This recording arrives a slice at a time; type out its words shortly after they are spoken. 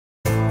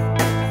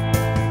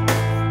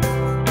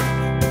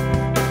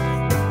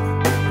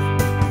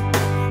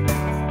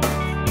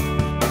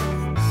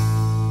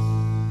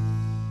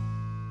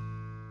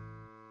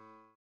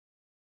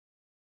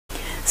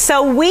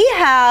So we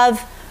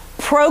have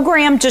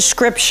program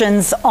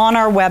descriptions on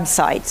our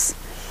websites.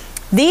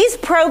 These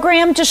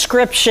program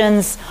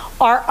descriptions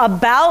are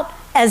about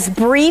as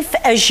brief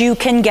as you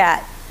can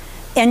get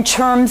in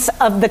terms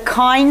of the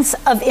kinds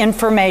of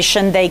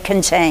information they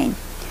contain.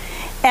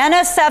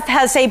 NSF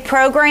has a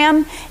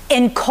program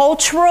in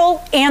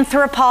cultural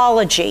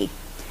anthropology.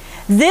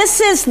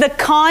 This is the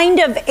kind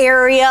of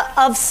area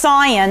of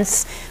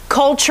science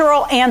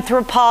cultural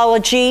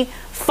anthropology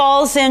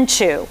falls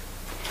into.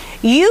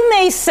 You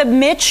may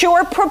submit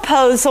your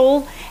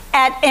proposal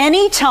at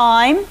any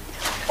time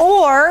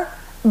or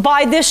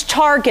by this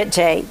target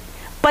date.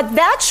 But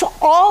that's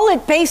all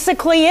it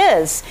basically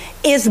is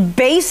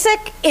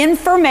basic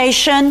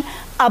information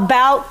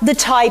about the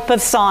type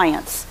of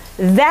science.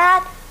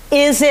 That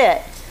is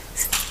it.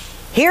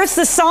 Here's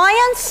the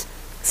science,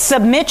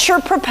 submit your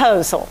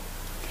proposal.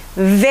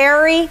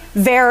 It's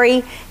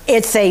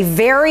a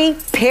very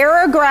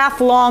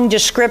paragraph long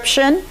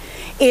description.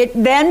 It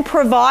then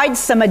provides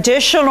some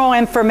additional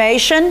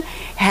information.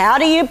 How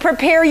do you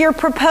prepare your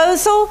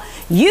proposal?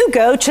 You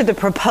go to the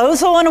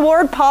Proposal and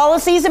Award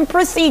Policies and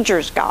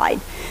Procedures Guide.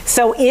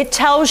 So it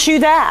tells you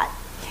that.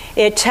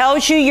 It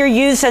tells you you're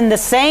using the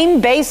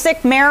same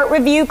basic merit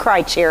review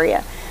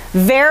criteria.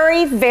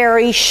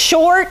 Very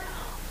short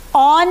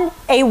on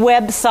a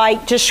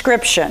website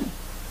description.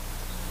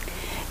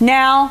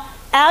 Now,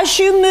 as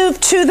you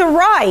move to the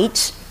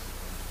right,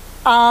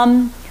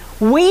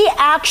 we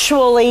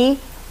actually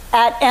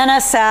at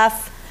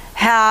NSF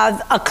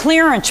have a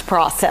clearance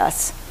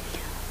process.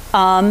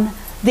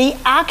 The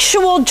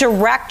actual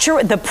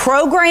director, the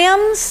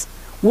programs,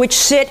 which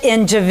sit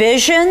in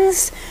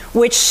divisions,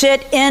 which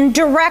sit in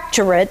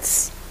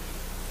directorates,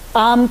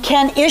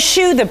 can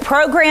issue the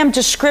program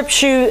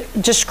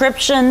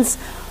descriptions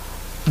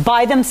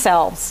by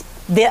themselves.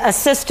 The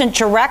assistant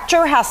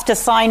director has to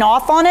sign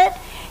off on it,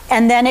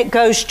 and then it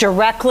goes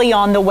directly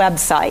on the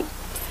website.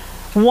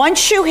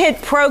 Once you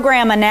hit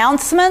program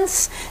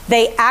announcements,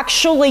 they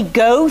actually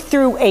go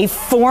through a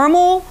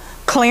formal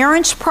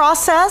clearance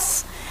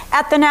process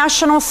at the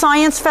National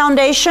Science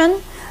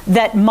Foundation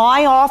that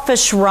my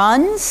office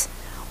runs.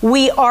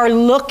 We are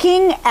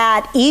looking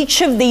at each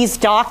of these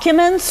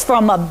documents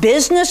from a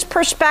business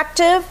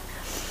perspective,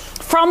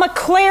 from a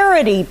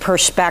clarity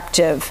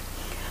perspective,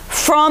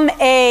 from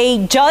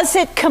a does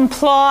it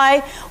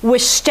comply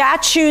with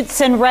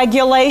statutes and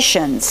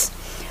regulations?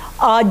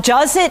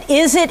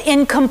 Is it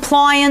in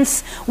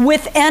compliance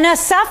with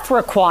NSF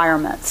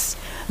requirements?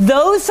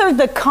 Those are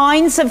the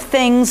kinds of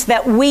things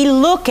that we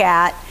look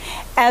at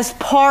as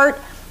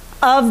part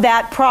of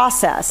that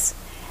process.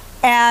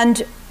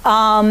 And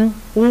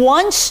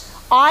once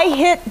I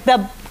hit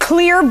the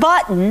clear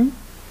button,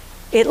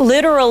 it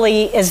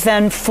literally is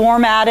then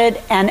formatted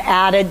and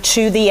added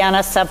to the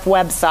NSF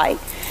website.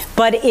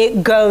 But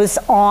it goes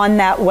on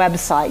that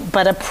website.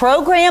 But a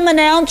program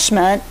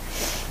announcement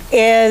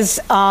is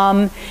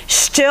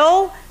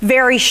still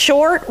very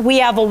short. We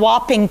have a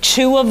whopping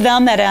 2 of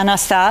them at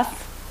NSF,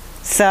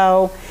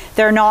 so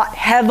they're not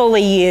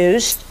heavily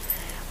used.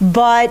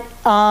 But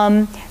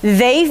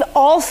they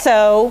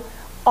also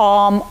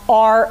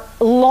are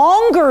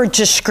longer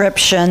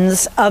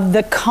descriptions of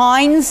the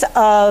kinds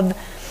of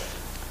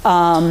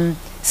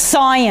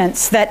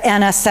science that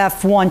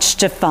NSF wants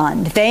to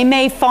fund. They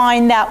may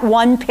find that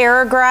one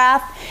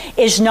paragraph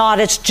is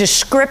not as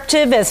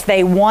descriptive as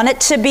they want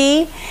it to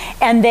be,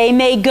 and they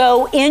may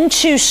go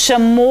into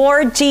some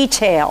more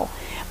detail.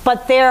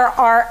 But there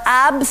are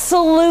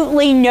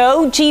absolutely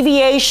no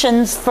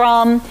deviations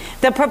from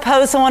the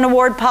Proposal and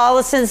Award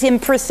Policies and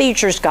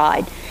Procedures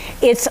Guide.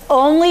 It's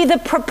only the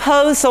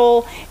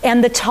proposal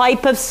and the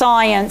type of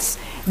science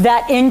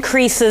that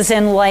increases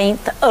in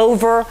length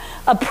over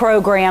a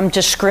program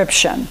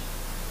description.